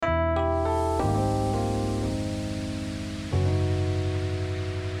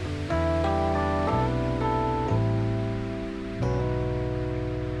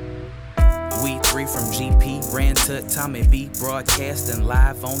GP3 from GP, ran to Tommy B, broadcasting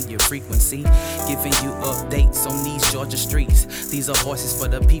live on your frequency, giving you updates on these Georgia streets. These are voices for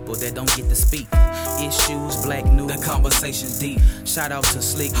the people that don't get to speak. Issues, black news, the conversation's deep. Shout out to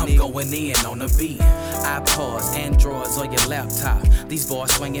Slick Nick, I'm going in on the beat. iPods, Androids, or your laptop. These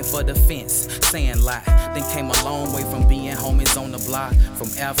boys swinging for the fence, saying lie. Then came a long way from being homies on the block. From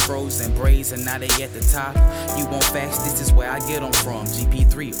afros and braids, and now they at the top. You want facts, this is where I get them from.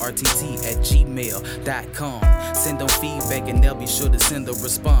 GP3RTT@gmail.com. Send them feedback and they'll be sure to send a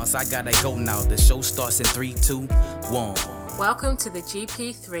response. I gotta go now, the show starts in 3, 2, 1. Welcome to the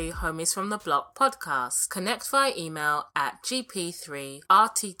GP3 Homies from the Block podcast. Connect via email at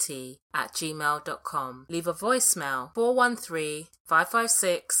gp3rtt@gmail.com. Leave a voicemail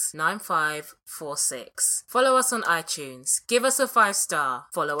 413-556-9546. Follow us on iTunes. Give us a 5-star.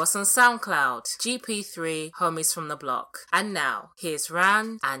 Follow us on SoundCloud. GP3 Homies from the Block. And now, here's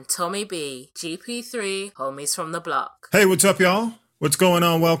Ran and Tommy B. GP3 Homies from the Block. Hey, what's up, y'all? What's going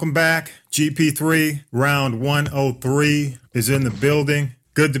on? Welcome back. GP3, round 103 is in the building.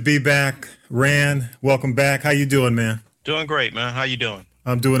 Good to be back. Ran, welcome back. How you doing, man? Doing great, man. How you doing?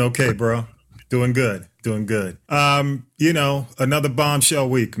 I'm doing okay, bro. Doing good. Another bombshell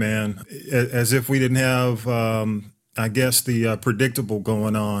week, man. As if we didn't have, the predictable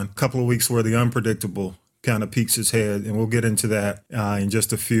going on. A couple of weeks where the unpredictable kind of peeks its head, and we'll get into that in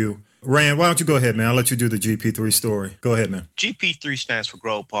just a few. Rand, why don't you go ahead, man? I'll let you do the GP3 story. Go ahead, man. GP3 stands for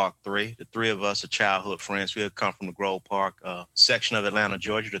Grove Park 3. The three of us are childhood friends. We have come from the Grove Park section of Atlanta,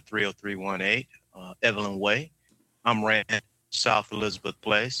 Georgia, the 30318, Evelyn Way. I'm Rand, South Elizabeth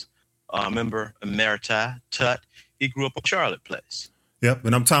Place. Member Emeriti, Tut. He grew up on Charlotte Place. Yep,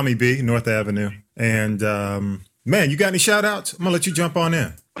 and I'm Tommy B, North Avenue. And, man, you got any shout-outs? I'm going to let you jump on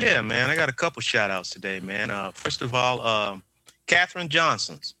in. Yeah, man, I got a couple shout-outs today, man. First of all, Katherine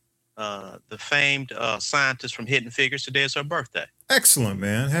Johnson's. The famed scientist from Hidden Figures. Today is her birthday. Excellent,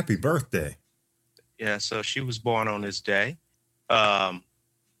 man. Happy birthday. Yeah, so she was born on this day.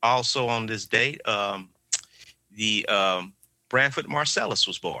 Also on this date, the Branford Marcellus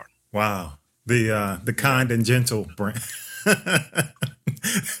was born. Wow. The kind and gentle Yeah,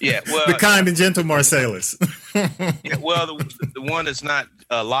 well, the kind and gentle Marcellus. Yeah, well, the one that's not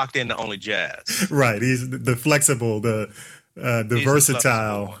locked into only jazz. Right. He's the flexible, the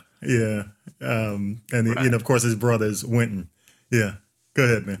versatile. Yeah. And of course, his brother is Winton. Yeah. Go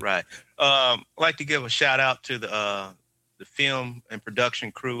ahead, man. Right. I'd like to give a shout out to the film and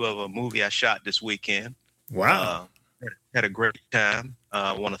production crew of a movie I shot this weekend. Wow. Had a great time.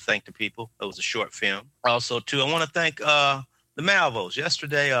 I want to thank the people. It was a short film. Also, too, I want to thank the Malvos.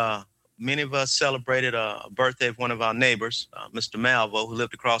 Yesterday, many of us celebrated a birthday of one of our neighbors, Mr. Malvo, who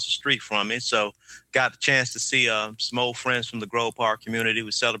lived across the street from me. So got the chance to see some old friends from the Grove Park community.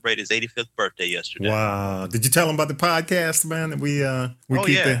 We celebrated his 85th birthday yesterday. Wow. Did you tell him about the podcast, man? That we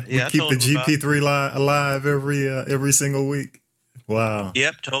keep the GP3 alive every single week. Wow.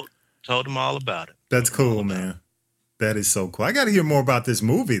 Yep. Told him all about it. That's cool, man. That is so cool. I got to hear more about this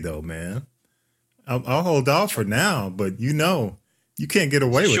movie, though, man. I'll hold off for now, but you can't get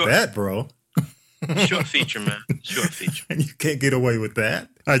away with that, bro. Short feature, man. Short feature. And you can't get away with that.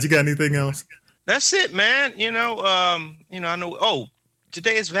 All right, you got anything else? That's it, man. I know. Oh,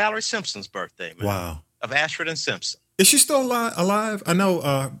 today is Valerie Simpson's birthday, man. Wow. Of Ashford and Simpson. Is she still alive? I know.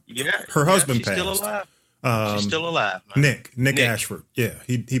 Her husband passed. Still alive. She's still alive, man. Nick Ashford. Yeah,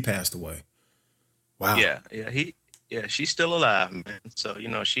 he passed away. Wow. Yeah, she's still alive, man. So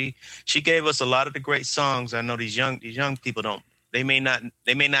she gave us a lot of the great songs. I know these young people don't. They may not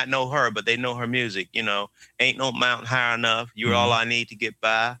know her, but they know her music. Ain't no mountain high enough. You're all I need to get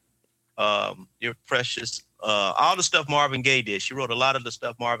by. You're precious. All the stuff Marvin Gaye did. She wrote a lot of the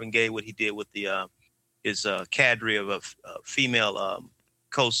stuff Marvin Gaye, what he did with his cadre of female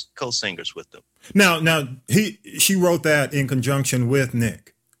co-singers with them. Now she wrote that in conjunction with Nick.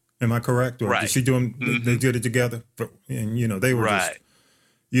 Am I correct? Or right. Did she do them? Mm-hmm. They did it together, and they were right.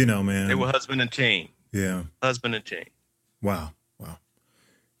 Just, man. They were husband and team. Yeah, husband and team. Wow.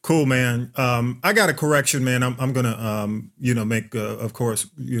 Cool, man. I got a correction, man. I'm gonna, make, of course,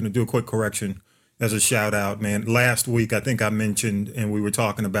 do a quick correction as a shout out, man. Last week, I think I mentioned, and we were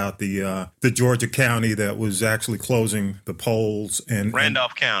talking about the Georgia county that was actually closing the polls and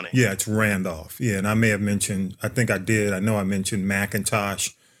Randolph County. Yeah, it's Randolph. Yeah, and I may have mentioned. I think I did. I know I mentioned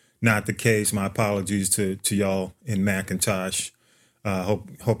McIntosh. Not the case. My apologies to y'all in McIntosh.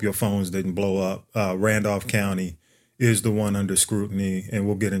 Hope your phones didn't blow up. Randolph County is the one under scrutiny, and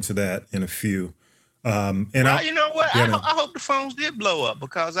we'll get into that in a few. You know what? I hope the phones did blow up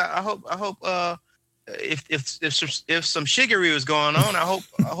because I hope if some shiggery was going on, I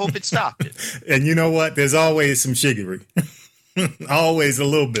hope it stopped it. And you know what? There's always some shiggery. Always a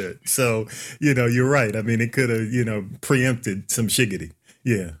little bit. So, you're right. I mean, it could have, preempted some shiggity.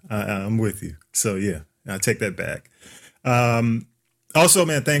 Yeah, I'm with you. So, yeah, I'll take that back. Also,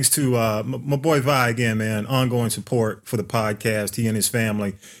 man, thanks to my boy Vi again, man, ongoing support for the podcast, he and his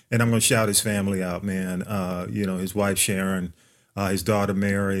family. And I'm going to shout his family out, man. His wife, Sharon, his daughter,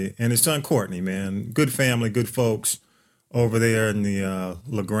 Mary, and his son, Courtney, man. Good family, good folks over there in the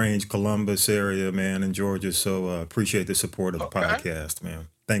LaGrange, Columbus area, man, in Georgia. So appreciate the support of the podcast, man.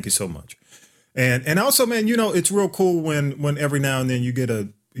 Thank you so much. And also, man, it's real cool when every now and then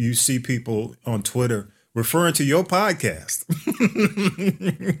you see people on Twitter referring to your podcast.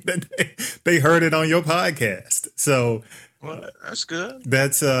 they heard it on your podcast. So that's good.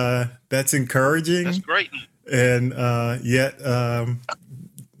 That's encouraging. That's great. And yet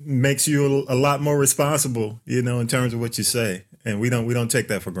makes you a lot more responsible, in terms of what you say. And we don't take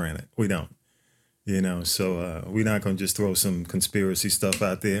that for granted. We don't. So we're not going to just throw some conspiracy stuff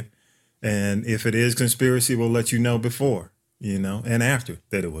out there. And if it is conspiracy, we'll let you know before, and after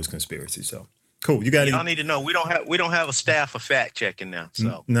that it was conspiracy. So cool. Y'all need to know we don't have a staff of fact checking now.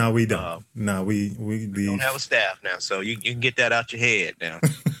 So no, we don't. we don't have a staff now. So you can get that out your head now.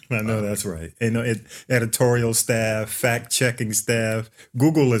 I know that's right. Editorial staff, fact checking staff.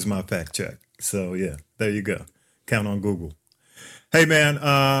 Google is my fact check. So yeah, there you go. Count on Google. Hey man,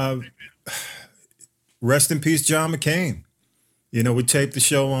 rest in peace, John McCain. We taped the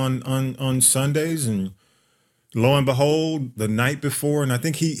show on Sundays, and lo and behold, the night before, and I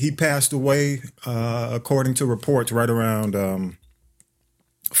think he passed away, according to reports, right around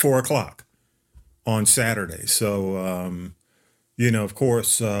 4:00 on Saturday. So, of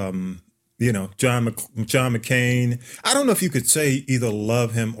course, John McCain, I don't know if you could say either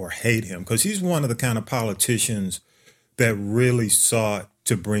love him or hate him, because he's one of the kind of politicians that really sought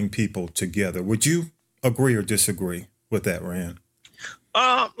to bring people together. Would you agree or disagree with that, Rand?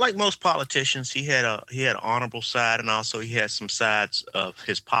 Like most politicians, he had an honorable side, and also he had some sides of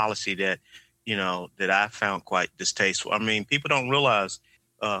his policy that I found quite distasteful. I mean, people don't realize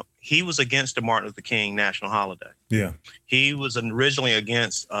he was against the Martin Luther King national holiday. Yeah, he was originally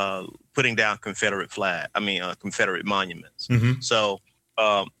against putting down Confederate monuments. Mm-hmm. So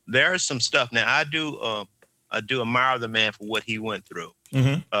there's some stuff. Now I do admire the man for what he went through.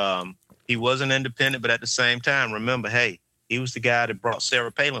 Mm-hmm. He wasn't independent, but at the same time, remember, hey, he was the guy that brought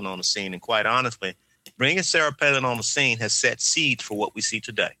Sarah Palin on the scene. And quite honestly, bringing Sarah Palin on the scene has set seeds for what we see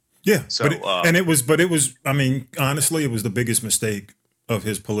today. Yeah. So, it was, I mean, honestly, it was the biggest mistake of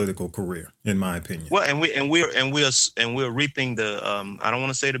his political career, in my opinion. Well, and we're reaping the, I don't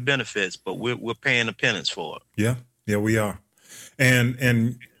want to say the benefits, but we're paying the penance for it. Yeah. Yeah, we are.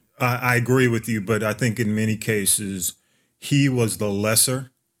 And I agree with you, but I think in many cases, he was the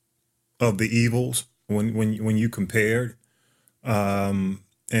lesser of the evils when you compared. And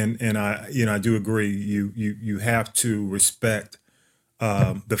I do agree. You have to respect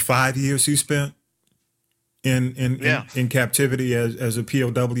the 5 years he spent in captivity as a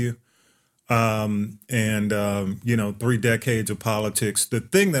POW, and 3 decades of politics. The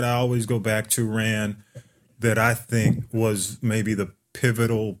thing that I always go back to, Rand, that I think was maybe the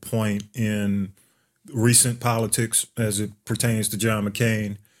pivotal point in recent politics as it pertains to John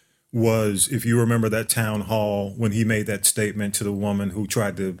McCain was, if you remember that town hall when he made that statement to the woman who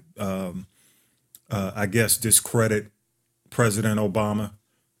tried to, I guess, discredit President Obama,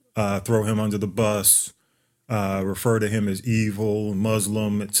 throw him under the bus, refer to him as evil,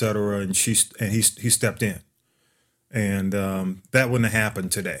 Muslim, etc. And he stepped in, and that wouldn't have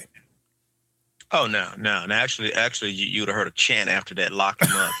happened today. Oh no! Actually, you'd have heard a chant after that, lock him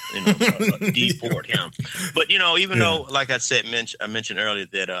up, deport him. But even though, like I said, I mentioned earlier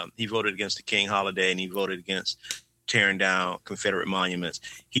that he voted against the King holiday and he voted against tearing down Confederate monuments,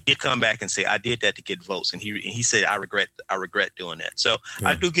 he did come back and say, "I did that to get votes," and he said, "I regret doing that." So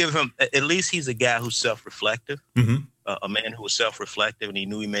I do give him, at least he's a guy who's self-reflective, a man who was self-reflective, and he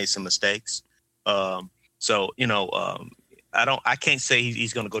knew he made some mistakes. I can't say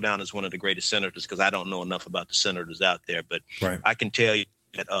he's going to go down as one of the greatest senators because I don't know enough about the senators out there. But I can tell you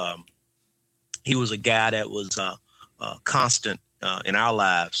that he was a guy that was constant in our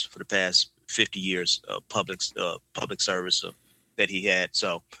lives for the past 50 years of public service that he had.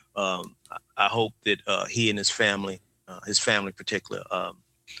 So I hope that he and his family particular,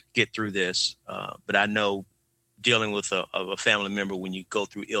 get through this. But I know dealing with a family member, when you go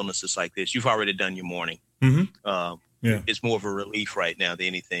through illnesses like this, you've already done your mourning. Mm-hmm. It's more of a relief right now than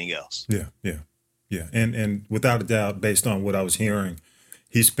anything else. Yeah. And without a doubt, based on what I was hearing,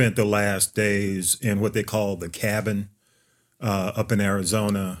 he spent the last days in what they call the cabin up in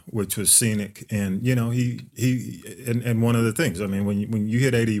Arizona, which was scenic. And, you know, and one of the things, I mean, when you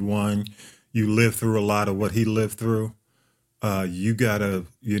hit 81, you live through a lot of what he lived through. You gotta,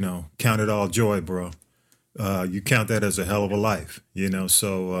 you know, count it all joy, bro. You count that as a hell of a life, you know?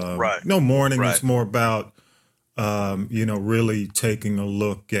 So, Right. no mourning. Right. It's more about, you know, really taking a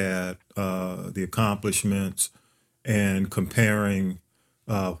look at the accomplishments and comparing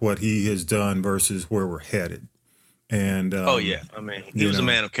what he has done versus where we're headed. And oh yeah, I mean, he was a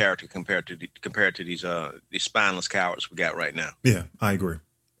man of character compared to these spineless cowards we got right now. Yeah, I agree.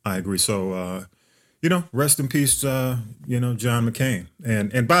 So, you know, rest in peace, you know, John McCain.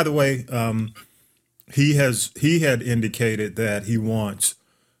 And by the way, he had indicated that he wants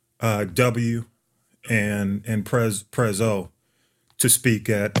W and Prezzo to speak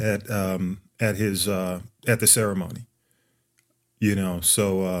at the ceremony. You know,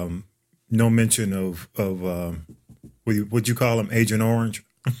 so no mention of would you call him Agent Orange?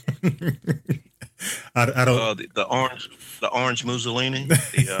 I don't. The orange Mussolini.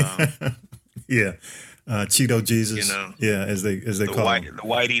 Yeah, Cheeto Jesus. You know, yeah, as they call him. The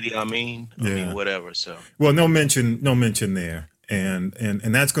white Idi Amin. I mean, whatever. So well, no mention there, and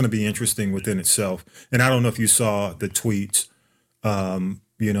that's going to be interesting within itself. And I don't know if you saw the tweets,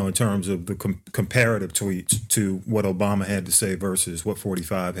 you know, in terms of the comparative tweets to what Obama had to say versus what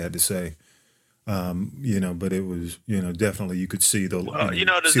 45 had to say. You know, but it was, you know, definitely you could see the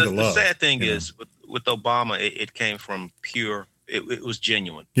the sad thing is with Obama, it came from pure. It was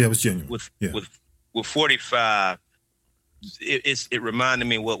genuine. Yeah, it was genuine. With 45, it reminded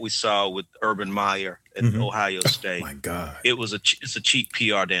me of what we saw with Urban Meyer at Ohio State. Oh my God! It's a cheap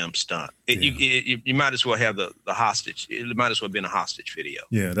PR damn stunt. You might as well have the hostage. It might as well have been a hostage video.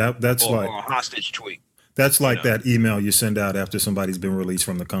 Yeah, that's or like a hostage tweet. That's like that email you send out after somebody's been released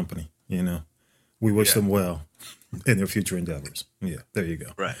from the company. You know, we wish them well in their future endeavors. Yeah, there you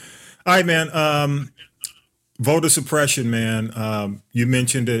go. Right. All right, man. Voter suppression, man. You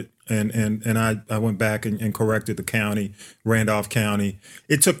mentioned it, and I went back and corrected the county, Randolph County.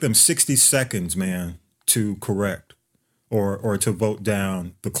 It took them 60 seconds, man, to correct or to vote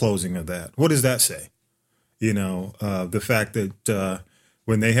down the closing of that. What does that say? You know, the fact that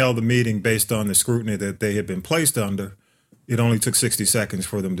when they held the meeting based on the scrutiny that they had been placed under, it only took 60 seconds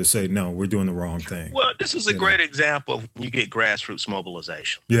for them to say, no, we're doing the wrong thing. Well, this is a great example of when you get grassroots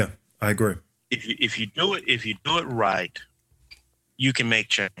mobilization. Yeah, I agree. If you do it right, you can make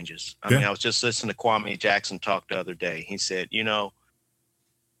changes. I mean, I was just listening to Kwame Jackson talk the other day. He said, you know,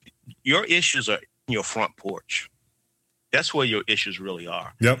 your issues are in your front porch. That's where your issues really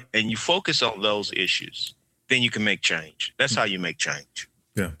are. Yep. And you focus on those issues, then you can make change. That's how you make change.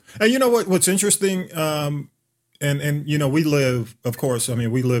 Yeah. And you know what's interesting? And you know, we live, of course, I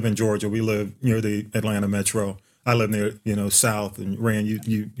mean, we live in Georgia. We live near the Atlanta metro. I live near, you know, south, and Rand,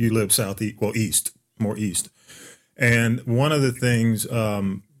 you live southeast, well, east, more east. And one of the things,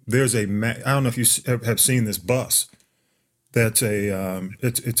 there's I don't know if you have seen this bus. That's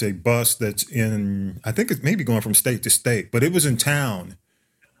it's a bus that's in, I think it's maybe going from state to state, but it was in town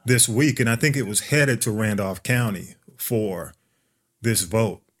this week, and I think it was headed to Randolph County for this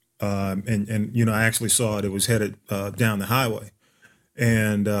vote. And you know, I actually saw it. It was headed down the highway.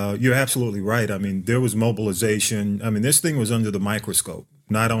 And you're absolutely right. I mean, there was mobilization. I mean, this thing was under the microscope,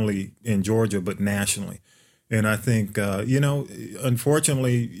 not only in Georgia, but nationally. And I think, you know,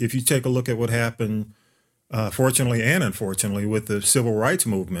 unfortunately, if you take a look at what happened, fortunately and unfortunately, with the civil rights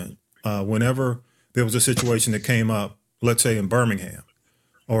movement, whenever there was a situation that came up, let's say in Birmingham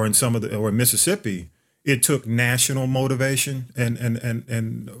or in or in Mississippi, it took national motivation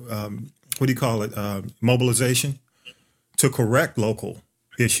and what do you call it? Mobilization to correct local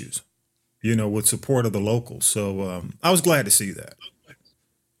issues, you know, with support of the locals. So I was glad to see that,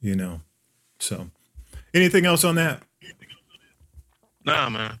 you know. So anything else on that? Nah,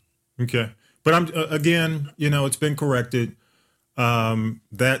 man. Okay. But I'm again, you know, it's been corrected.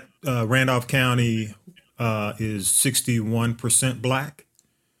 That Randolph County is 61% black.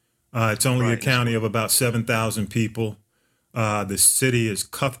 It's only a county of about 7,000 people. The city is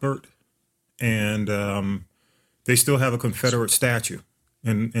Cuthbert, and they still have a Confederate statue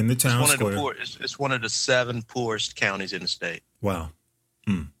in the town square. It's one of the 7 poorest counties in the state. Wow.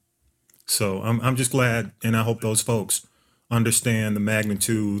 So I'm just glad, and I hope those folks understand the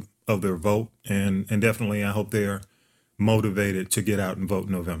magnitude of their vote, and definitely I hope they're motivated to get out and vote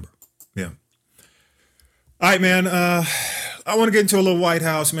in November. Yeah. All right, man. I want to get into a little White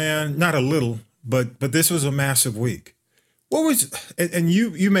House, man. Not a little, but this was a massive week. What was, and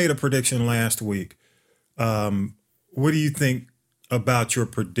you made a prediction last week. What do you think about your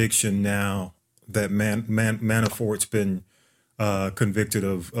prediction now that Manafort's been convicted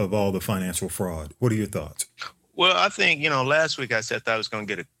of all the financial fraud? What are your thoughts? Well, I think, last week I said I was going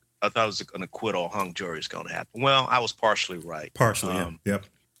to I thought it was an acquittal, hung jury is going to happen. Well, I was partially right. Partially, yeah. Yep.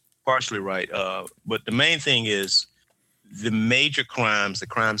 Partially right. But the main thing is the major crimes, the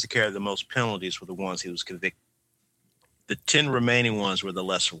crimes that carry the most penalties were the ones he was convicted. The 10 remaining ones were the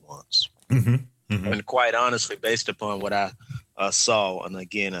lesser ones. Mm-hmm. Mm-hmm. And quite honestly, based upon what I saw, and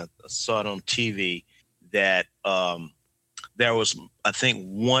again, I saw it on TV, that there was, I think,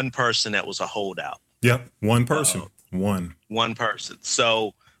 one person that was a holdout. Yep, one person. One person.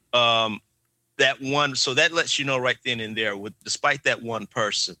 So that lets you know right then and there, despite that one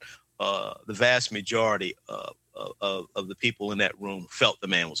person, the vast majority of the people in that room felt the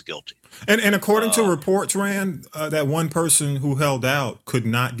man was guilty. And according to reports, Rand, that one person who held out could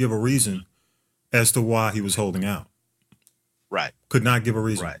not give a reason as to why he was holding out. Right. Could not give a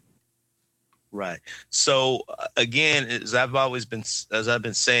reason. Right. So again, as I've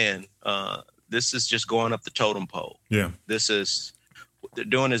been saying, this is just going up the totem pole. Yeah. This is what they're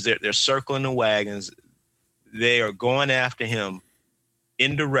doing is they're circling the wagons. They are going after him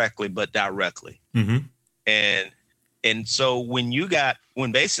indirectly but directly. Mm-hmm. And so when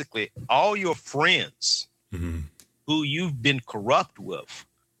basically all your friends mm-hmm. who you've been corrupt with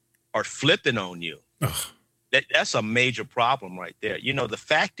are flipping on you, that's a major problem right there. The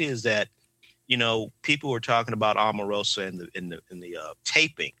fact is that people were talking about Omarosa in the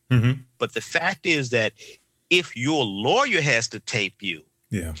taping, mm-hmm. but the fact is that if your lawyer has to tape you,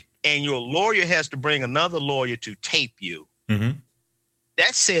 and your lawyer has to bring another lawyer to tape you, mm-hmm.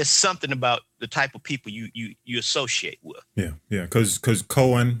 that says something about the type of people you associate with. Yeah. Because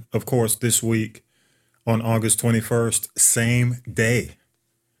Cohen, of course, this week on August 21st, same day,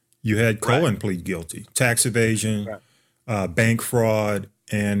 you had Cohen plead guilty, tax evasion, bank fraud,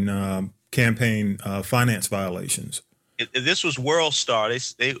 and campaign finance violations. If this was World Star,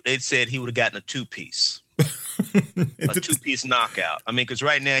 they said he would have gotten a two-piece. A two-piece knockout. I mean, because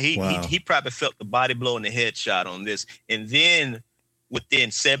right now he probably felt the body blow and the headshot on this. And then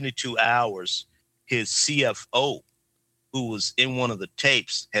within 72 hours, his CFO, who was in one of the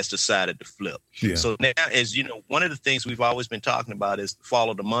tapes, has decided to flip. Yeah. So now, as you know, one of the things we've always been talking about is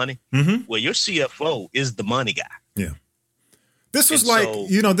follow the money. Mm-hmm. Well, your CFO is the money guy. Yeah. This was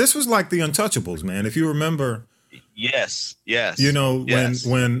this was like the Untouchables, man. If you remember. Yes.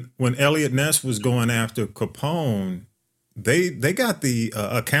 When Elliot Ness was going after Capone, they got the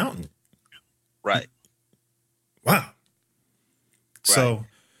accountant. Right. Wow. Right. So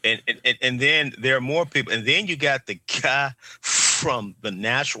and then there are more people, and then you got the guy from the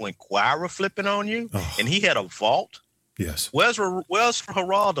National Enquirer flipping on you, and he had a vault. Yes. Where's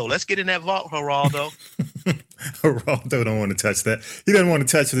Geraldo? Let's get in that vault, Geraldo. Geraldo don't want to touch that. He doesn't want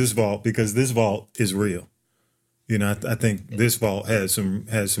to touch this vault because this vault is real. I think this vault has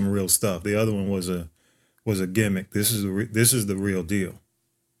some real stuff. The other one was a gimmick. This is the real deal.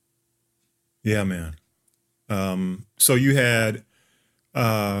 Yeah, man. So you had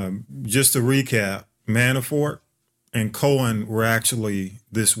just to recap, Manafort and Cohen were actually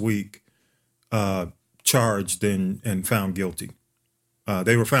this week charged and found guilty.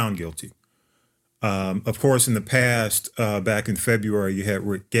 They were found guilty. Of course, in the past, back in February, you had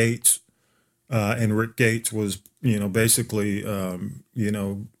Rick Gates, and Rick Gates was, basically,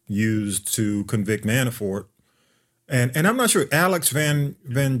 used to convict Manafort, and I'm not sure Alex Van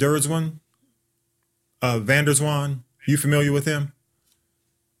der Zwaan. You familiar with him?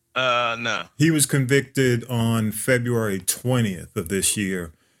 No. He was convicted on February 20th of this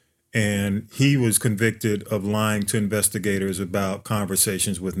year. And he was convicted of lying to investigators about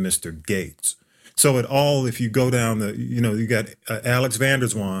conversations with Mr. Gates. So if you go down you got Alex Van der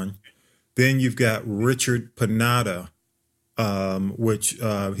Zwaan, then you've got Richard Panetta, which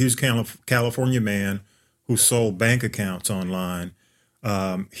he's a California man who sold bank accounts online.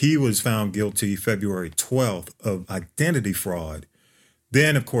 He was found guilty February 12th of identity fraud.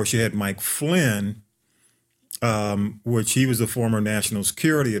 Then, of course, you had Mike Flynn, which he was the former national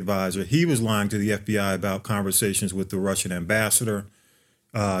security advisor. He was lying to the FBI about conversations with the Russian ambassador.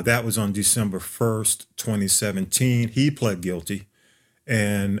 That was on December 1st, 2017. He pled guilty.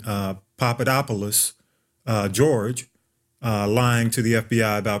 And Papadopoulos, George, lying to the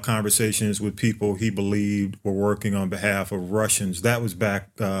FBI about conversations with people he believed were working on behalf of Russians. That was back,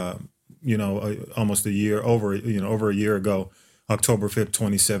 almost a year, over a year ago, October 5th,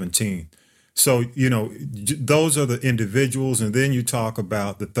 2017. So, those are the individuals. And then you talk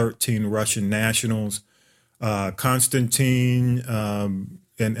about the 13 Russian nationals, Konstantin,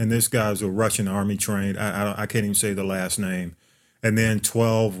 and this guy's a Russian army trained. I can't even say the last name. and then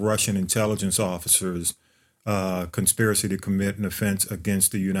 12 Russian intelligence officers, conspiracy to commit an offense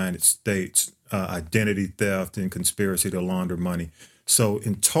against the United States, identity theft, and conspiracy to launder money. So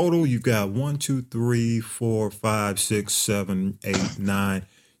in total, you've got 1, 2, 3, 4, 5, 6, 7, 8, 9.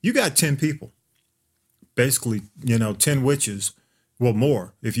 You got 10 people. Basically, 10 witches, well,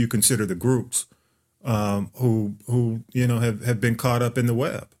 more if you consider the groups, who have been caught up in the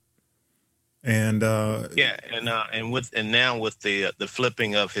web. And now with the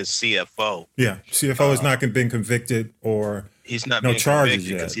flipping of his CFO. Yeah, CFO has not been convicted, or he's not no being charges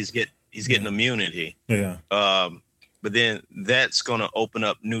yet. Because he's getting immunity. Yeah. But then that's going to open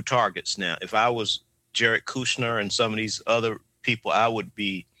up new targets. Now, if I was Jared Kushner and some of these other people, I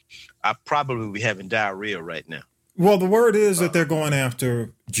probably would be having diarrhea right now. Well, the word is that they're going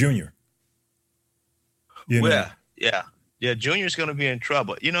after Junior. Yeah. Junior's going to be in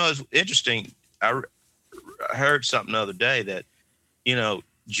trouble. It's interesting. I heard something the other day that,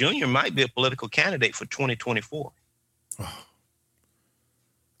 Junior might be a political candidate for 2024. Oh.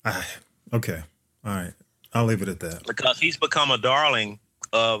 Okay. All right. I'll leave it at that. Because he's become a darling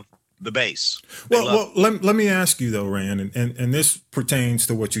of the base. Let me ask you though, Rand, and this pertains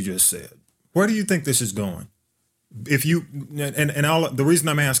to what you just said. Where do you think this is going? If you the reason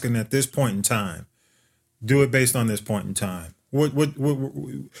I'm asking at this point in time, do it based on this point in time. What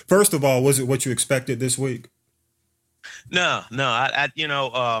first of all, was it what you expected this week? No. I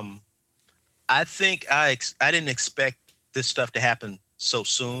think I didn't expect this stuff to happen so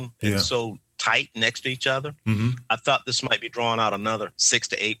soon and so tight next to each other. Mm-hmm. I thought this might be drawn out another 6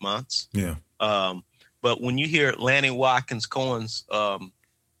 to 8 months. Yeah. But when you hear Lanny Watkins Cohen's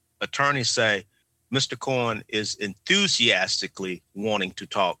attorney say, Mr. Cohen is enthusiastically wanting to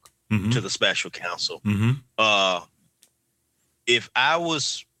talk to the special counsel. Mm-hmm. If I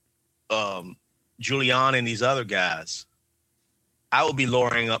was Giuliani and these other guys, I would be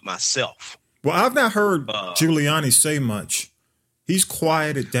lowering up myself. Well, I've not heard Giuliani say much. He's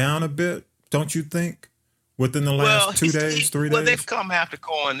quieted down a bit, don't you think? Within the last 2 days, 3 days. Well, they've come after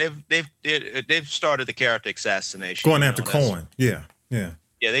Cohen. They've started the character assassination. Going after Cohen, yeah. Yeah,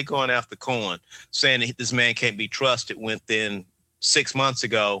 they're going after Cohen, saying that this man can't be trusted. Within 6 months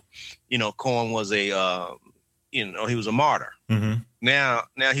ago, Cohen was he was a martyr. Mm-hmm. Now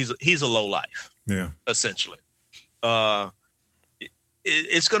he's a lowlife. Yeah, essentially.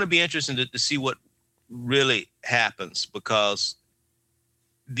 It's going to be interesting to see what really happens, because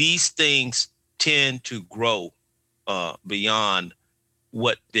these things tend to grow beyond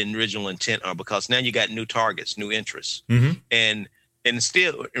what the original intent are, because now you got new targets, new interests. Mm-hmm. And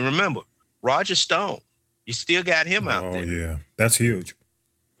remember, Roger Stone, you still got him out there. Oh, yeah. That's huge.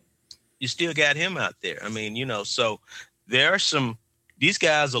 You still got him out there. I mean, so there are these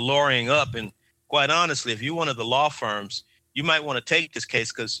guys are lawyering up. And quite honestly, if you're one of the law firms, you might want to take this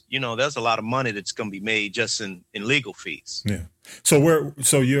case because, there's a lot of money that's going to be made just in legal fees. Yeah. So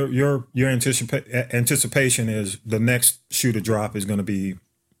your anticipation is the next shoe to drop is going to be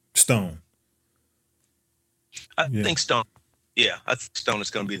Stone. I think Stone. Yeah, I think Stone is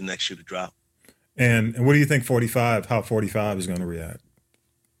going to be the next shoe to drop. And what do you think how 45 is going to react?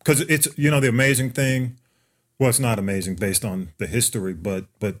 Because it's, the amazing thing, well, it's not amazing based on the history, but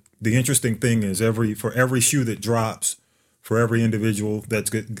the interesting thing is for every shoe that drops, for every individual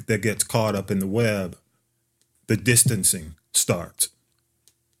that gets caught up in the web, the distancing starts.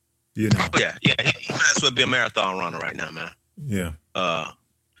 Yeah. He might as well be a marathon runner right now, man. Yeah.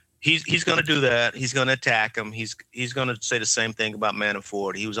 He's going to do that. He's going to attack him. He's going to say the same thing about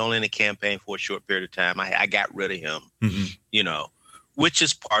Manafort. He was only in the campaign for a short period of time. I got rid of him. Mm-hmm. Which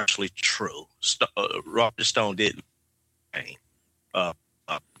is partially true. Roger Stone didn't. So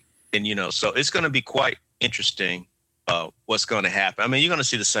it's going to be quite interesting. What's going to happen? I mean, you're going to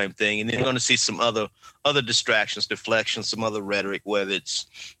see the same thing, and then you're going to see some other distractions, deflections, some other rhetoric, whether it's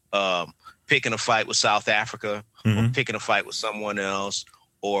picking a fight with South Africa, or picking a fight with someone else,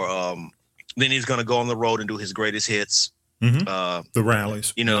 or then he's going to go on the road and do his greatest hits. The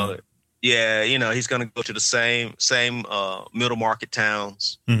rallies. He's going to go to the same middle market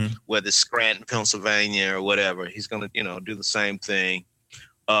towns, whether it's Scranton, Pennsylvania, or whatever. He's going to do the same thing.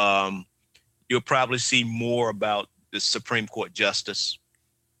 You'll probably see more about the Supreme Court justice,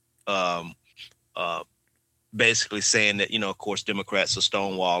 basically saying that, of course, Democrats are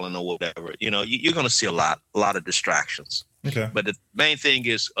stonewalling or whatever. You're going to see a lot of distractions. Okay. But the main thing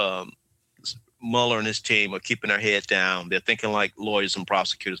is Mueller and his team are keeping their head down. They're thinking like lawyers and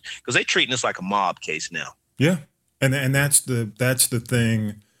prosecutors, because they're treating this like a mob case now. Yeah, and that's the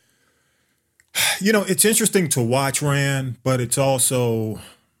thing. It's interesting to watch, Rand, but it's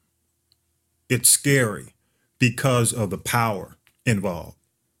scary because of the power involved.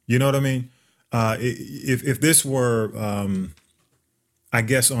 You know what I mean? If this were, I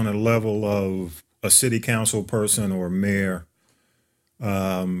guess, on a level of a city council person or mayor,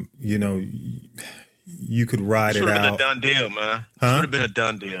 you know, you could ride This it would have been a out. done deal, man. This Huh? would have been a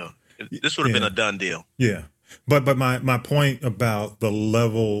done deal. This would have been a done deal. Yeah. But my point about the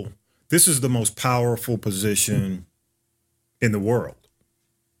level, this is the most powerful position in the world,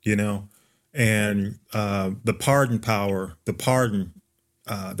 you know, and the pardon power, the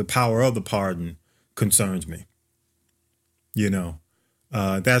power of the pardon concerns me. You know,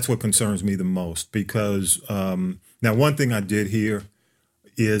 that's what concerns me the most because now one thing I did hear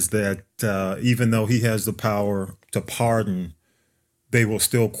is that even though he has the power to pardon, they will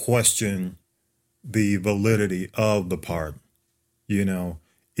still question the validity of the pardon. You know,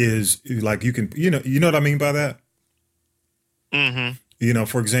 is like you know what I mean by that? Mm-hmm. You know,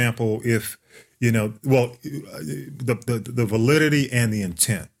 for example, if, you know, well, the validity and the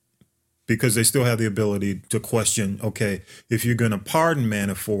intent, because they still have the ability to question, okay, if you're going to pardon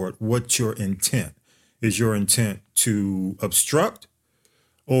Manafort, what's your intent? Is your intent to obstruct,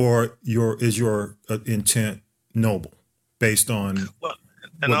 or is your intent noble based on Well,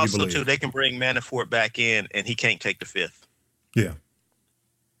 and what you also believe? too, they can bring Manafort back in, and he can't take the fifth. Yeah.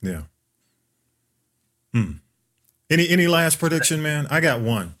 Yeah. Any last prediction, man? I got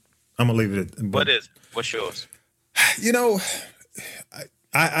one. I'm gonna leave it at. What's yours? You know,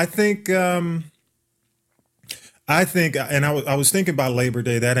 I think and I was thinking about Labor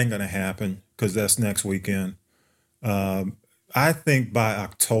Day. That ain't gonna happen because that's next weekend. I think by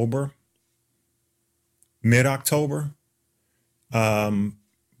October, mid-October, that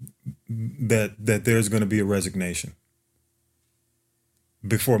there's going to be a resignation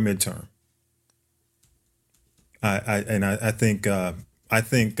before midterm. I think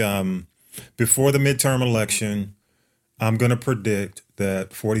before the midterm election, I'm going to predict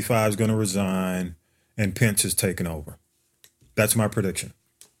that 45 is going to resign and Pence is taking over. That's my prediction.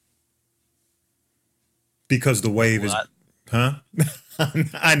 Because the wave is, huh?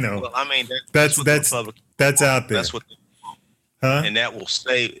 I know. Well, I mean, That's what the Republicans want. out there. That's what, and that will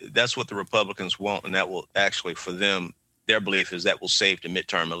save. That's what the Republicans want, and that will actually, for them, their belief is that will save the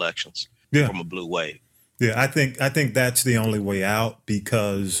midterm elections from a blue wave. Yeah, I think that's the only way out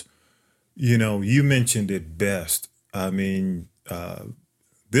because, you know, you mentioned it best. I mean,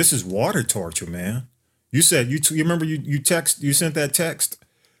 this is water torture, man. You said you remember you sent that text.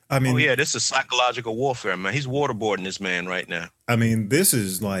 I mean, oh yeah, this is psychological warfare, man. He's waterboarding this man right now. I mean, this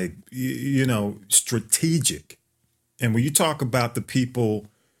is like you know, strategic. And when you talk about the people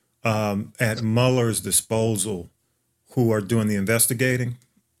at Mueller's disposal who are doing the investigating,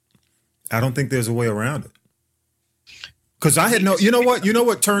 I don't think there's a way around it. Because I had you know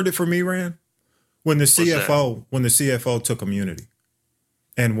what turned it for me, Rand? When the CFO took immunity,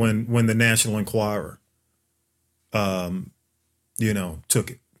 and when the National Enquirer, you know,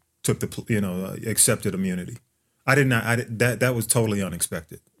 took the, you know, accepted immunity. That was totally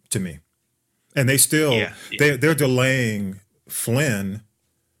unexpected to me. And they still they're delaying Flynn,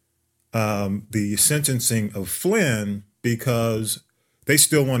 the sentencing of Flynn, because they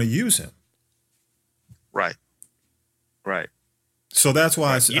still want to use him. Right. So that's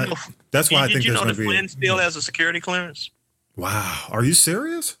why I think there's going to be. Did you know that Flynn still has a security clearance? Wow, are you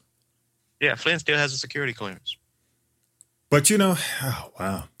serious? Yeah, Flynn still has a security clearance. But you know, oh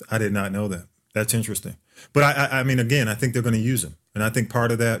wow, I did not know that. That's interesting. But I mean, again, I think they're going to use him, and I think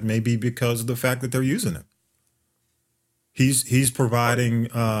part of that may be because of the fact that they're using him. He's providing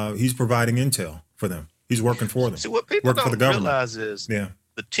intel for them. He's working for them. See, what people working don't for the government. realize is the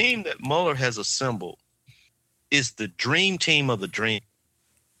team that Mueller has assembled is the dream team of the dream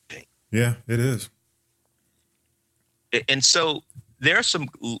team. Yeah, it is. And so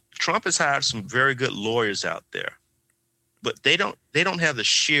Trump has hired some very good lawyers out there, but they don't have the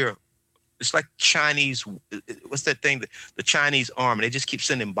sheer. It's like Chinese. What's that thing? The Chinese army. They just keep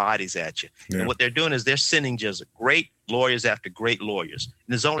sending bodies at you. Yeah. And what they're doing is they're sending just great lawyers after great lawyers.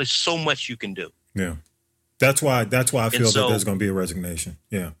 And there's only so much you can do. Yeah, that's why I feel that there's going to be a resignation.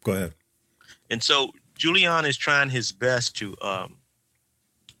 Yeah, go ahead. And so Giuliani is trying his best to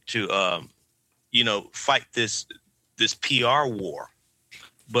fight this PR war,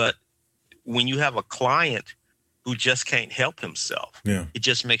 but when you have a client who just can't help himself, it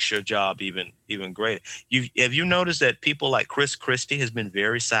just makes your job even greater. Have you noticed that people like Chris Christie has been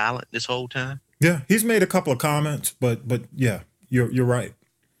very silent this whole time? Yeah, he's made a couple of comments, but yeah, you're right.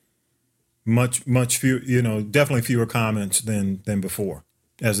 Much few, definitely fewer comments than before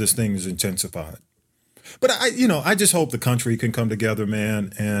as this thing is intensified. But I just hope the country can come together,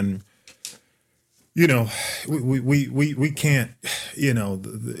 man, and you know, we can't, you know,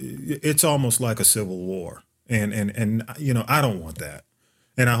 it's almost like a civil war. And you know, I don't want that.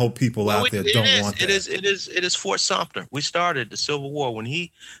 And I hope people Well, out there don't want that. It is Fort Sumter. We started the Civil War when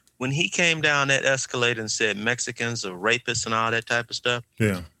he came down that escalator and said Mexicans are rapists and all that type of stuff.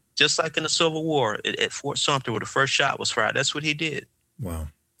 Yeah. Just like in the Civil War at Fort Sumter, where the first shot was fired. That's what he did. Wow.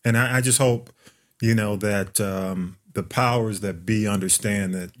 And I just hope, you know, that the powers that be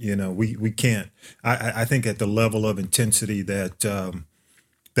understand that, you know, we can't. I think at the level of intensity that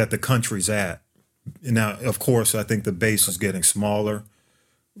that the country's at. Now, of course, I think the base is getting smaller,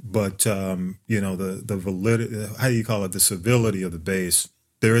 but you know, the validity, how do you call it, the civility of the base,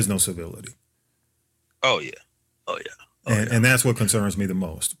 there is no civility. Oh yeah. Oh yeah. And that's what concerns me the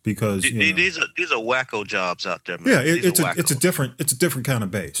most, because these are wacko jobs out there, man. Yeah, it's a different kind of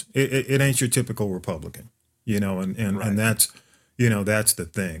base. It ain't your typical Republican, you know, and that's, you know, that's the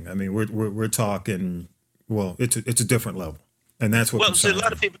thing. I mean, we're talking, well, it's a different level, and that's what. Well, see, a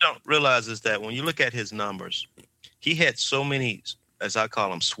lot of people don't realize is that when you look at his numbers, he had so many, as I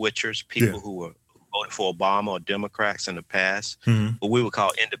call them, switchers, people who were voted for Obama or Democrats in the past, what we would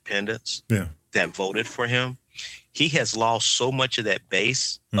call independents, that voted for him. He has lost so much of that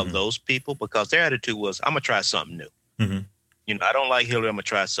base of those people because their attitude was, I'm going to try something new. You know, I don't like Hillary. I'm going to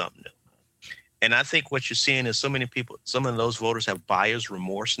try something new. And I think what you're seeing is so many people, some of those voters have buyer's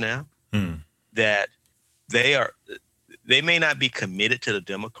remorse now that they may not be committed to the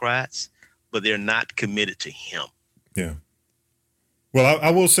Democrats, but they're not committed to him. Yeah. Well,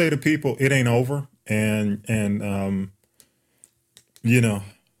 I will say to people, it ain't over. And you know,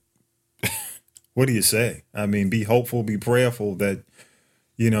 what do you say? I mean, be hopeful, be prayerful that,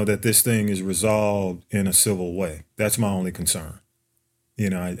 you know, that this thing is resolved in a civil way. That's my only concern. You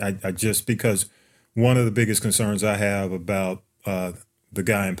know, I just, because one of the biggest concerns I have about the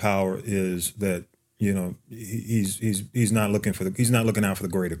guy in power is that, you know, he's not looking out for the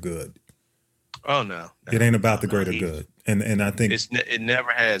greater good. Oh no, it ain't about the greater good, and I think it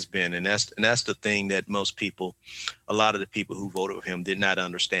never has been, and that's the thing that most people, a lot of the people who voted for him, did not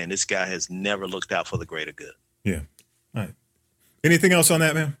understand. This guy has never looked out for the greater good. Yeah. All right. Anything else on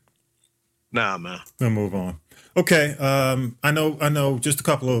that, man? Nah, man. We'll move on. Okay. I know. Just a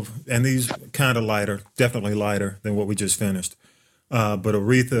couple of, and these kind of lighter, definitely lighter than what we just finished. But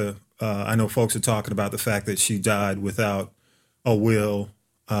Aretha, I know folks are talking about the fact that she died without a will.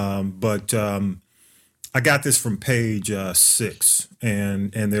 But I got this from page 6,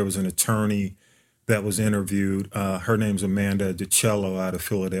 and there was an attorney that was interviewed. Her name's Amanda DiCello out of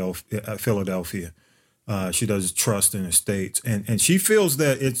Philadelphia. She does trust and estates, and she feels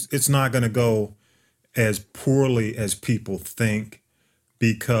that it's not going to go as poorly as people think,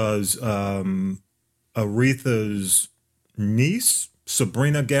 because Aretha's niece,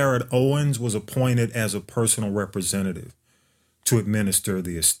 Sabrina Garrett Owens, was appointed as a personal representative to administer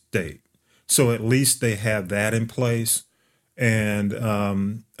the estate. So at least they have that in place, and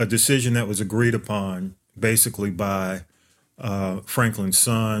a decision that was agreed upon basically by Franklin's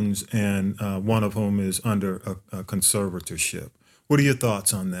sons, and one of whom is under a conservatorship. What are your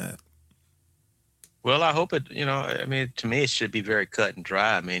thoughts on that? Well, I hope it, you know, I mean, to me, it should be very cut and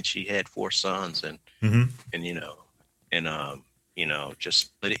dry. I mean, she had 4 sons and just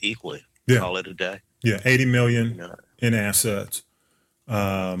split it equally. Yeah. Call it a day. Yeah. 80 million in assets.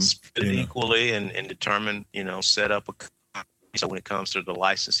 Split it equally and determine, set up so when it comes to the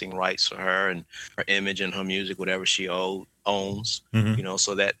licensing rights for her and her image and her music, whatever she owns,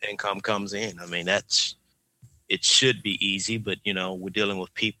 so that income comes in. I mean, it should be easy, but we're dealing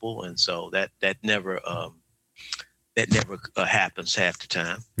with people, and so that never happens half the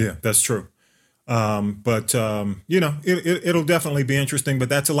time. Yeah, that's true. But it'll definitely be interesting. But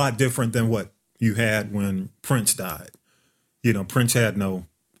that's a lot different than what you had when Prince died. Prince had no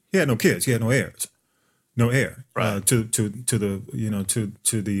kids. He had no heirs, no heir, right. to the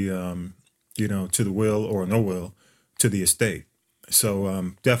will or no will to the estate.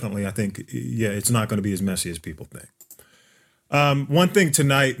 So definitely, I think, it's not going to be as messy as people think. One thing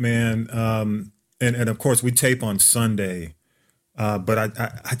tonight, man, and of course we tape on Sunday, but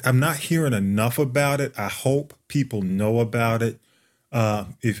I'm not hearing enough about it. I hope people know about it.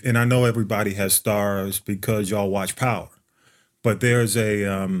 And I know everybody has stars because y'all watch Power, but there's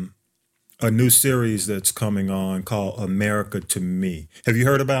a new series that's coming on called America to Me. Have you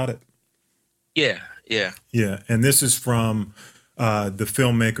heard about it? Yeah. And this is from the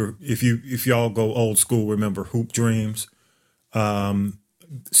filmmaker. If y'all go old school, remember Hoop Dreams.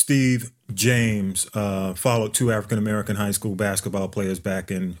 Steve James followed 2 African-American high school basketball players back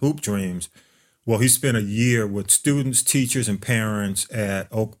in Hoop Dreams. Well, he spent a year with students, teachers, and parents at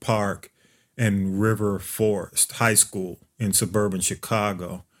Oak Park and River Forest High School in suburban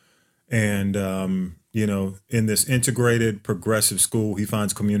Chicago. And, in this integrated progressive school, he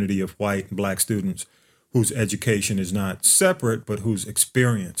finds community of white and black students whose education is not separate, but whose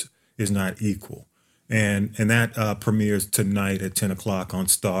experience is not equal. And that premieres tonight at 10 o'clock on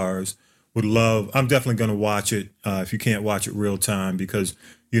Stars. I'm definitely going to watch it if you can't watch it real time because,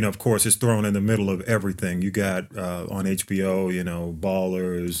 of course, it's thrown in the middle of everything. You got on HBO,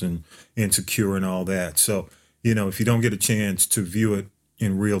 Ballers and Insecure and all that. So, if you don't get a chance to view it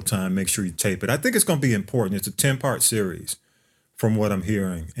in real time, make sure you tape it. I think it's going to be important. It's a 10-part series from what I'm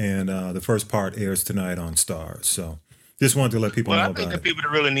hearing. And the first part airs tonight on Stars. So just wanted to let people know about it. I think the people that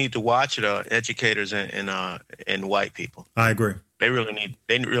really need to watch it are educators and white people. I agree. They really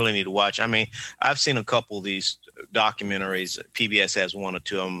need to watch. I mean, I've seen a couple of these documentaries. PBS has one or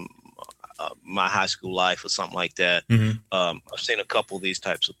two of them, My High School Life or something like that. Mm-hmm. I've seen a couple of these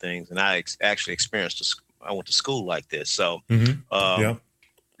types of things, and I actually experienced I went to school like this. So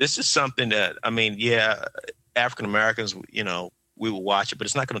this is something that, African Americans, we will watch it, but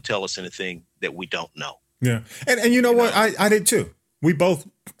it's not going to tell us anything that we don't know. Yeah. And you know what? I did too. We both,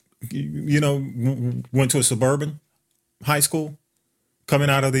 went to a suburban high school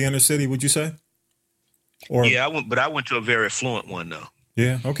coming out of the inner city, would you say? Yeah, I went to a very affluent one though.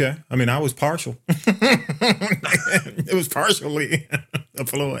 Yeah. Okay. I mean, I was partial. It was partially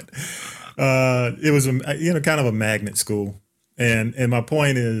affluent. It was, kind of a magnet school. And my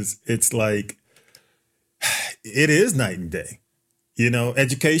point is, it's like, it is night and day.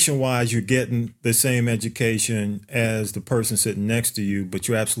 Education wise, you're getting the same education as the person sitting next to you, but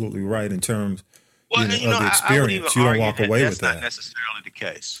you're absolutely right in terms of the experience. You don't walk away with that. That's not necessarily the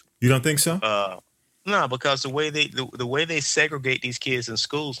case. You don't think so? No, because the way they segregate these kids in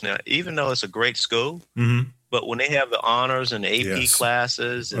schools now, even though it's a great school, but when they have the honors and the AP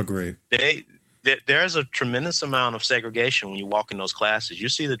classes, agreed. There's a tremendous amount of segregation when you walk in those classes. You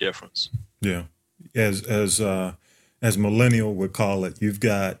see the difference. Yeah, as millennial would call it, you've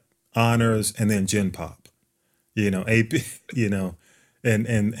got honors and then Gen Pop, AP,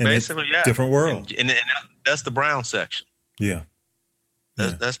 and basically, different world. And that's the brown section. Yeah.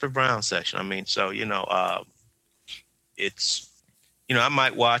 That's the brown section. I mean, so, it's, I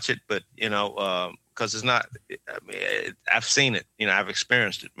might watch it, but, because it's not, I've seen it, I've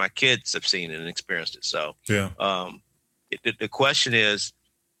experienced it. My kids have seen it and experienced it. So, the question is,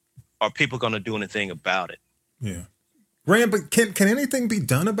 are people going to do anything about it? Yeah. Rand, but can anything be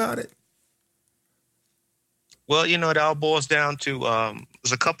done about it? Well, it all boils down to,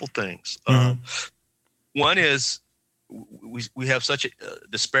 there's a couple things. One is, we have such a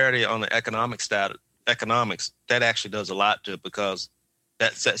disparity on the economics that actually does a lot to it because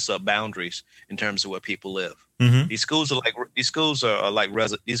that sets up boundaries in terms of where people live. Mm-hmm. These schools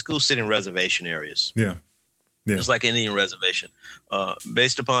sit in reservation areas. Yeah. It's like Indian reservation,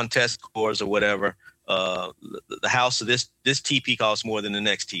 based upon test scores or whatever. The house of this TP costs more than the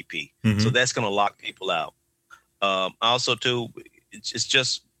next TP, so that's going to lock people out. Also, too, it's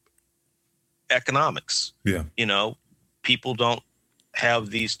just economics. Yeah. People don't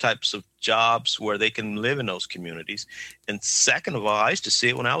have these types of jobs where they can live in those communities. And second of all, I used to see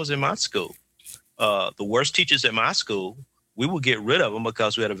it when I was in my school. The worst teachers at my school, we would get rid of them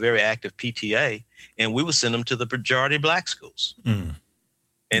because we had a very active PTA, and we would send them to the majority black schools.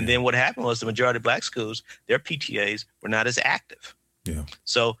 And then what happened was the majority of black schools, their PTAs were not as active. Yeah.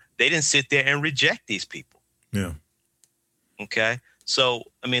 So they didn't sit there and reject these people. Yeah. Okay. So,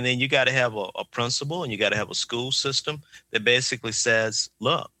 then you got to have a principal and you got to have a school system that basically says,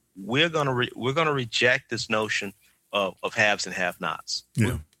 look, we're going to reject this notion of haves and have-nots.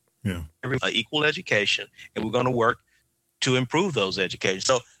 Yeah. Yeah. Equal education, and we're going to work to improve those education.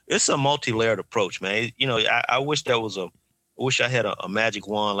 So it's a multi-layered approach, man. I wish I had a magic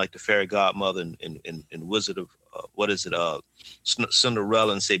wand like the fairy godmother in Wizard of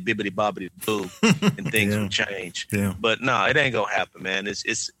Cinderella and say bibbity bobbity boo and things will change. Yeah. But no, it ain't gonna happen, man.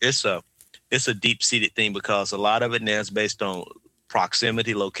 It's a deep seated thing because a lot of it now is based on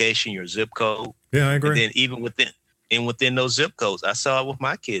proximity, location, your zip code. Yeah, I agree. And then even within those zip codes, I saw it with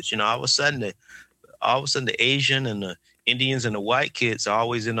my kids. All of a sudden the Asian and the Indians and the white kids are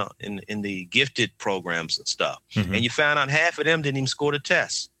always in the gifted programs and stuff. And you found out half of them didn't even score the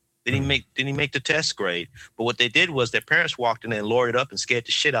test. They didn't make the test grade. But what they did was their parents walked in there and lawyered up and scared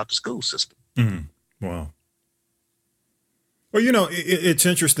the shit out the school system. Wow. Well, it's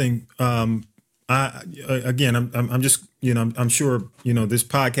interesting. I'm just, I'm sure, this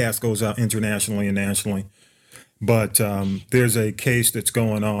podcast goes out internationally and nationally, but there's a case that's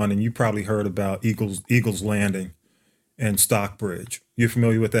going on, and you probably heard about Eagles Landing and Stockbridge. You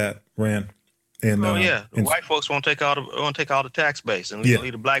familiar with that, Rand? And the and white folks won't take all the tax base and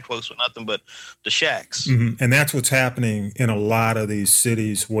leave the black folks with nothing but the shacks. And that's what's happening in a lot of these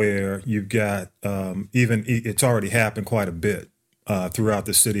cities where you've got it's already happened quite a bit throughout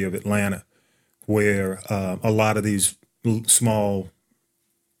the city of Atlanta, where a lot of these small,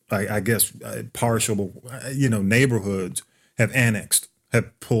 I guess, partial, neighborhoods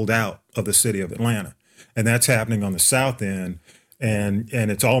have pulled out of the city of Atlanta, and that's happening on the south end. And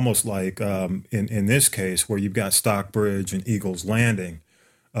it's almost like in this case where you've got Stockbridge and Eagles Landing,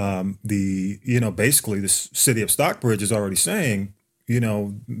 basically the city of Stockbridge is already saying,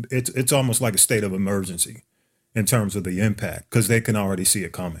 it's almost like a state of emergency in terms of the impact, because they can already see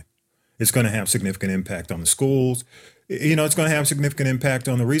it coming. It's going to have significant impact on the schools. It's going to have significant impact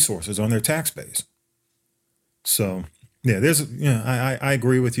on the resources, on their tax base. So, I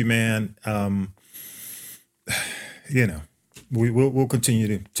agree with you, man. We'll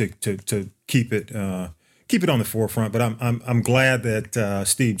continue to keep it on the forefront. But I'm glad that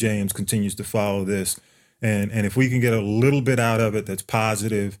Steve James continues to follow this, and if we can get a little bit out of it that's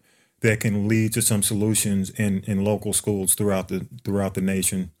positive, that can lead to some solutions in local schools throughout the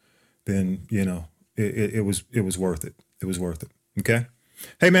nation, then it was worth it. It was worth it. Okay.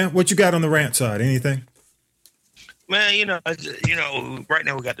 Hey man, what you got on the rant side? Anything? Man, right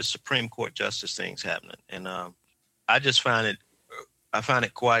now we got the Supreme Court justice things happening, and I just find it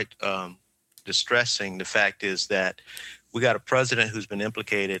quite distressing. The fact is that we got a president who's been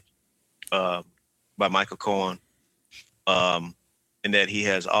implicated by Michael Cohen, and that he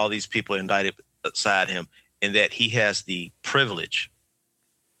has all these people indicted beside him, and that he has the privilege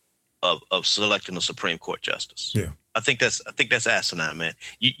of selecting a Supreme Court justice. Yeah, I think that's asinine, man.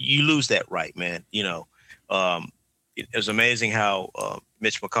 You lose that right, man. It was amazing how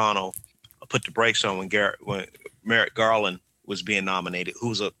Mitch McConnell put the brakes on when Merrick Garland was being nominated,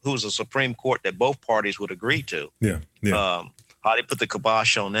 who's a Supreme Court that both parties would agree to. Yeah. How they put the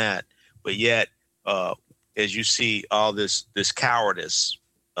kibosh on that, but yet, as you see all this cowardice,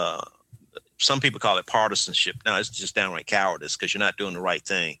 some people call it partisanship. No, it's just downright cowardice because you're not doing the right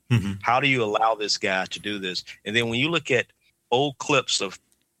thing. Mm-hmm. How do you allow this guy to do this? And then when you look at old clips of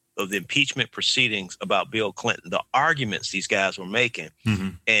the impeachment proceedings about Bill Clinton, the arguments these guys were making,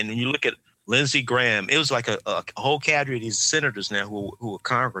 and when you look at Lindsey Graham, it was like a whole cadre of these senators now who were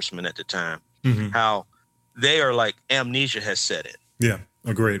congressmen at the time, how they are like amnesia has set in. Yeah,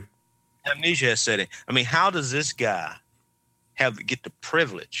 agreed. Amnesia has set in. I mean, how does this guy get the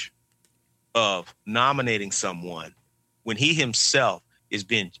privilege of nominating someone when he himself has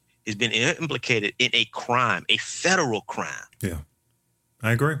been implicated in a crime, a federal crime? Yeah,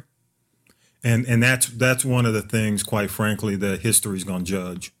 I agree. And that's one of the things, quite frankly, that history's going to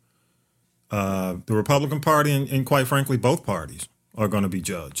judge. The Republican Party and quite frankly, both parties are going to be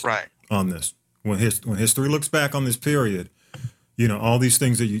judged on this. When history looks back on this period, all these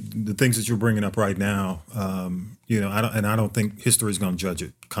things the things that you're bringing up right now, I don't think history is going to judge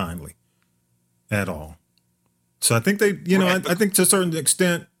it kindly at all. So I think I think to a certain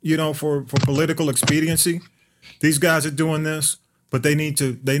extent, for political expediency, these guys are doing this, but they need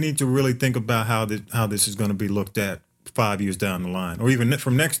to really think about how this is going to be looked at 5 years down the line, or even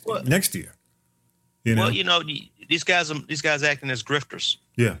from next year. Well, these guys acting as grifters.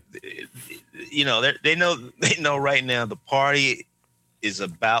 Yeah. They know right now the party is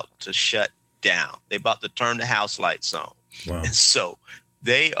about to shut down. They're about to turn the house lights on. Wow. And so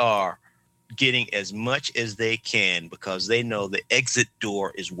they are getting as much as they can because they know the exit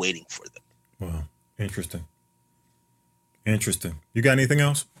door is waiting for them. Wow. Interesting. You got anything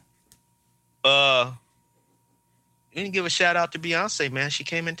else? You didn't give a shout out to Beyonce, man. She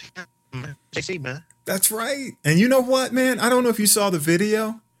came into town. JC, man. That's right. And you know what, man? I don't know if you saw the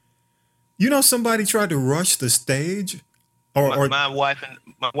video. Somebody tried to rush the stage. Or my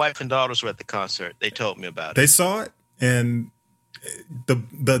wife and daughters were at the concert. They told me about it. They saw it, and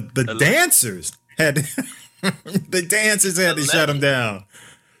the dancers had to shut them down.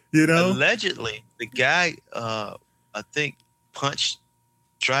 Allegedly, the guy I think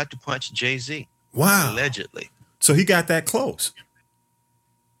tried to punch Jay-Z. Wow. Allegedly. So he got that close.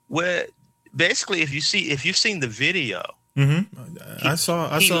 Well, basically, if you've seen the video, I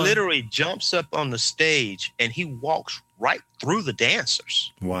saw. He literally jumps up on the stage and he walks right through the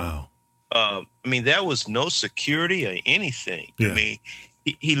dancers. Wow. There was no security or anything. Yeah.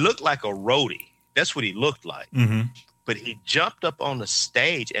 He looked like a roadie. That's what he looked like. But he jumped up on the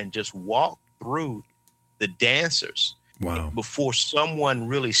stage and just walked through the dancers. Wow. Before someone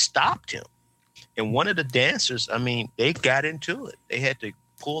really stopped him. And one of the dancers, they got into it. They had to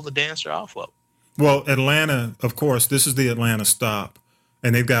pull the dancer off of him. Well, Atlanta, of course, this is the Atlanta stop.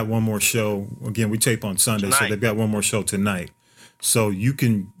 And they've got one more show. Again, we tape on Sunday, Tonight. so they've got one more show tonight. So you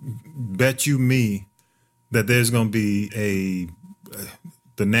can bet you me that there's going to be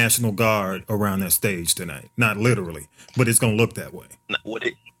the National Guard around that stage tonight. Not literally, but it's going to look that way.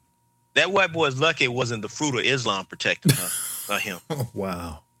 That white boy's lucky it wasn't the fruit of Islam protecting her, not him. Oh,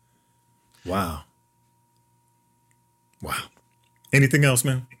 wow. Anything else,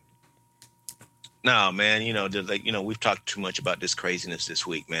 man? No, man. We've talked too much about this craziness this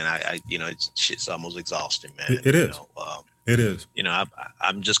week, man. Shit's almost exhausting, man. It is. It is.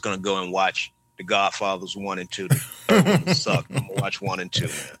 I'm just gonna go and watch The Godfathers 1 and 2. The third one sucked. I'm gonna watch 1 and 2,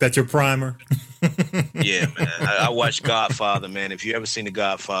 man. That's your primer. Yeah, man. I watched Godfather, man. If you ever seen The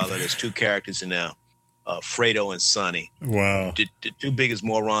Godfather, there's two characters in there, Fredo and Sonny. Wow. The two biggest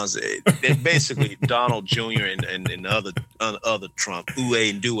morons. They're basically Donald Jr. and the other Trump, Uwe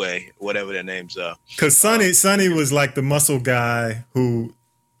and Due, whatever their names are. Because Sonny was like the muscle guy who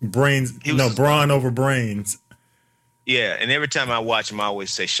brawn over brains. Yeah, and every time I watch him, I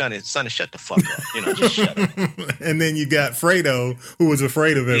always say, Sonny, shut the fuck up. Just shut up. And then you got Fredo, who was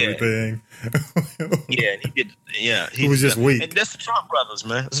afraid of everything. Yeah, and he did. Yeah, he was just weak. And that's the Trump brothers,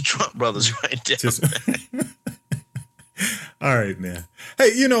 man. That's the Trump brothers right there. All right, man.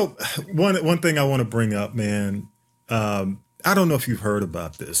 Hey, one thing I want to bring up, man. I don't know if you've heard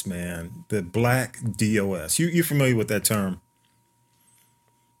about this, man. The Black DOS. You familiar with that term?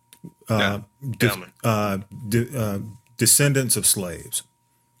 Descendants of slaves,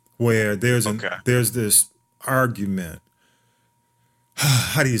 where there's this argument.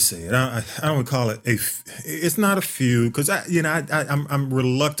 How do you say it? I don't call it it's not a feud, because I'm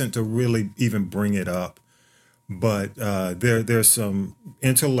reluctant to really even bring it up. But there's some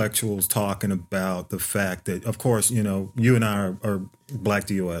intellectuals talking about the fact that, of course, you and I are Black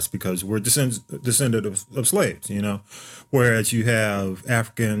DOS because we're descended of slaves, whereas you have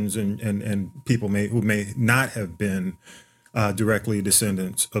Africans and people who may not have been directly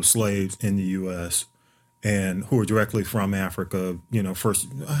descendants of slaves in the U.S. and who are directly from Africa, first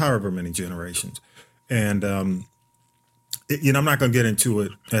however many generations. And I'm not going to get into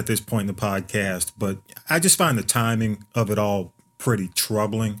it at this point in the podcast, but I just find the timing of it all pretty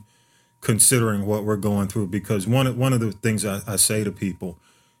troubling, considering what we're going through. Because one of the things I say to people,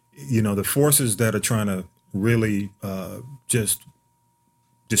 the forces that are trying to really just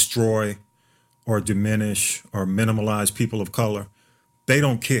destroy or diminish or minimalize people of color, they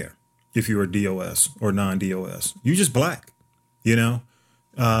don't care if you're a DOS or non-DOS. You're just Black,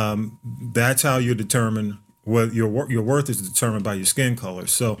 That's how you're determined. Well, your worth is determined by your skin color.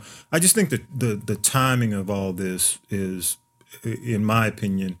 So I just think that the timing of all this is, in my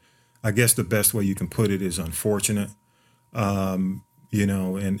opinion, I guess the best way you can put it is unfortunate. And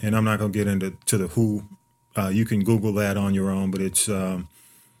I'm not going to get into the who. You can Google that on your own, but it's,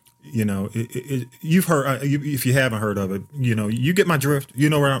 you've heard, if you haven't heard of it, you get my drift. You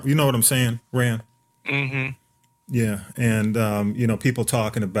know what I'm saying, Rand? Mm-hmm. Yeah, and people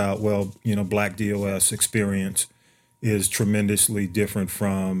talking about, Black DOS experience is tremendously different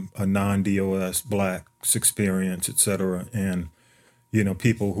from a non-DOS Black's experience, et cetera. And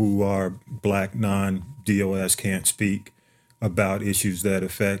people who are Black non-DOS can't speak about issues that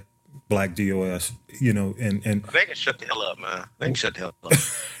affect Black DOS. And they can shut the hell up, man. They can shut the hell up.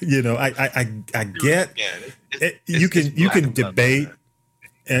 I get you can debate,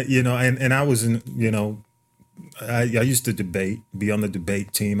 and I was in I used to debate, be on the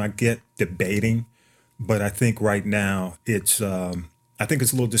debate team. I get debating, but I think right now it's a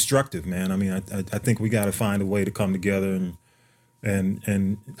little destructive, man. I mean, I think we got to find a way to come together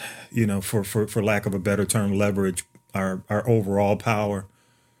and for lack of a better term, leverage our overall power.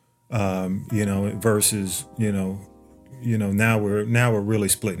 Versus now we're really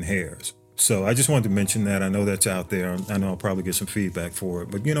splitting hairs. So I just wanted to mention that. I know that's out there. I know I'll probably get some feedback for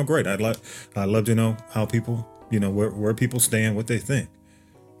it. But great. I'd love to know how people, where people stand, what they think.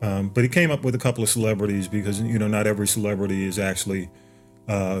 But he came up with a couple of celebrities because not every celebrity is actually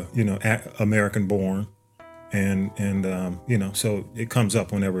American born, and so it comes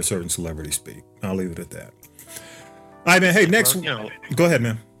up whenever a certain celebrity speak. I'll leave it at that. All right, man. Hey, next. Go ahead,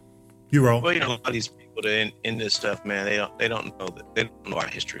 man. You roll. Well, a lot of these people that are in this stuff, man, they don't know our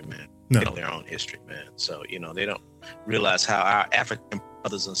history, man. No. They know their own history, man. So, they don't realize how our African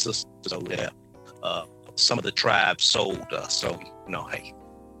brothers and sisters over there, some of the tribes sold us. So, hey,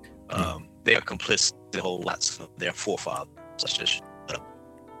 they are complicit in a whole lot of their forefathers. Let's just shut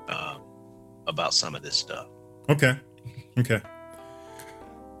up about some of this stuff. Okay. All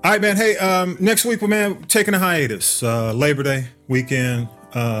right, man. Hey, next week, man, taking a hiatus. Labor Day weekend.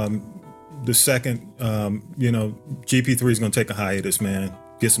 the second, GP3 is going to take a hiatus, man.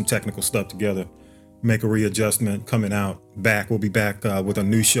 Get some technical stuff together, make a readjustment, coming out back. We'll be back with a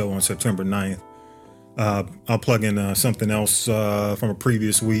new show on September 9th. I'll plug in something else from a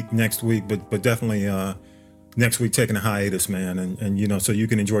previous week next week, but definitely next week taking a hiatus, man, and so you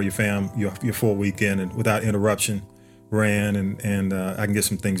can enjoy your full weekend and without interruption, Ran, and I can get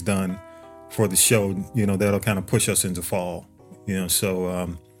some things done for the show, that'll kind of push us into fall, so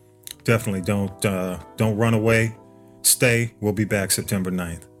definitely don't run away, stay. We'll be back September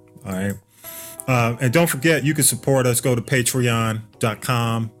 9th. All right. And don't forget, you can support us. Go to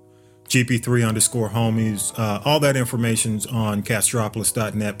patreon.com, GP3_homies. All that information's on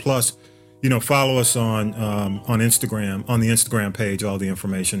castropolis.net. Plus, follow us on Instagram, on the Instagram page. All the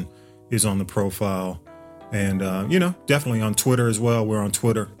information is on the profile. And, definitely on Twitter as well. We're on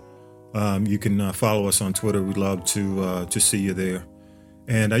Twitter. You can follow us on Twitter. We'd love to see you there.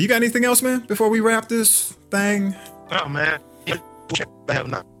 And you got anything else, man, before we wrap this thing? Oh, man.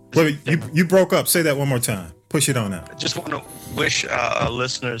 Wait, you broke up. Say that one more time. Push it on out. I just want to wish our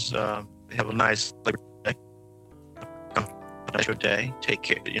listeners have a nice day. Take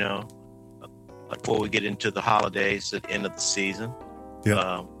care, before we get into the holidays at the end of the season.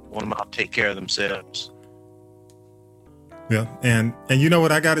 Yeah. Want them out to take care of themselves. Yeah. And you know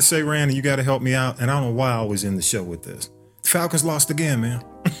what I got to say, Randy? You got to help me out. And I don't know why I was in the show with this. The Falcons lost again, man.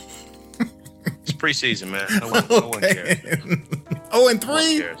 It's preseason, man. No one cares.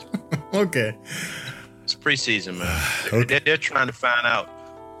 0-3? Okay. It's preseason, man. Okay. They're trying to find out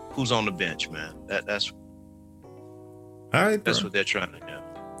who's on the bench, man. That's all right. That's bro. what they're trying to do.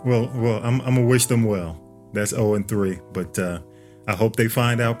 Well, I'm gonna wish them well. That's 0-3, but I hope they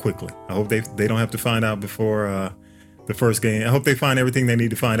find out quickly. I hope they don't have to find out before the first game. I hope they find everything they need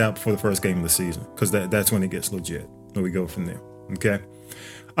to find out before the first game of the season, because that's when it gets legit. And we go from there. Okay.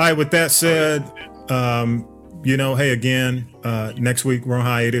 All right. With that said, hey, again, next week we're on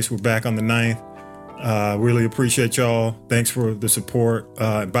hiatus. We're back on the 9th. Really appreciate y'all. Thanks for the support.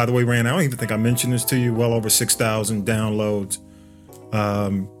 By the way, Rand, I don't even think I mentioned this to you. Well over 6,000 downloads.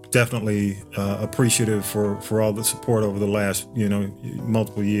 Definitely appreciative for all the support over the last,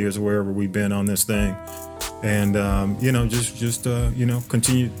 multiple years or wherever we've been on this thing. And,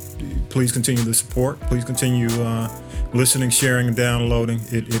 continue. Please continue the support. Please continue listening, sharing, and downloading.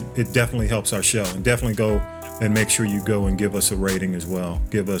 It definitely helps our show. And definitely go and make sure you go and give us a rating as well.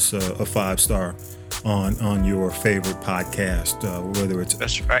 Give us a 5-star on your favorite podcast, whether it's...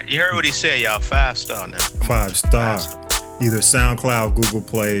 That's right. You heard what he said, y'all. 5-star now. 5-star. Either SoundCloud, Google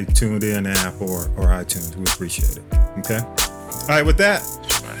Play, TuneIn app, or iTunes. We appreciate it. Okay? All right, with that,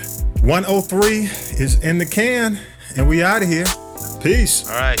 103 is in the can, and we out of here. Peace.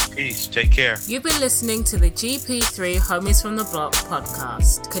 All right, peace. Take care. You've been listening to the GP3 Homies from the Block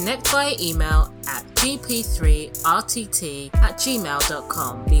podcast. Connect via email at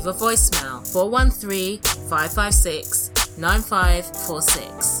gp3rtt@gmail.com. Leave a voicemail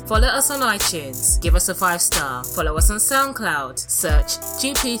 413-556-9546. Follow us on iTunes. Give us a 5-star. Follow us on SoundCloud. Search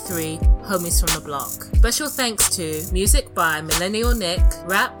GP3 Homies from the Block. Special thanks to music by Millennial Nick,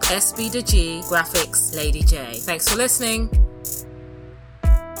 rap SB2G, graphics Lady J. Thanks for listening.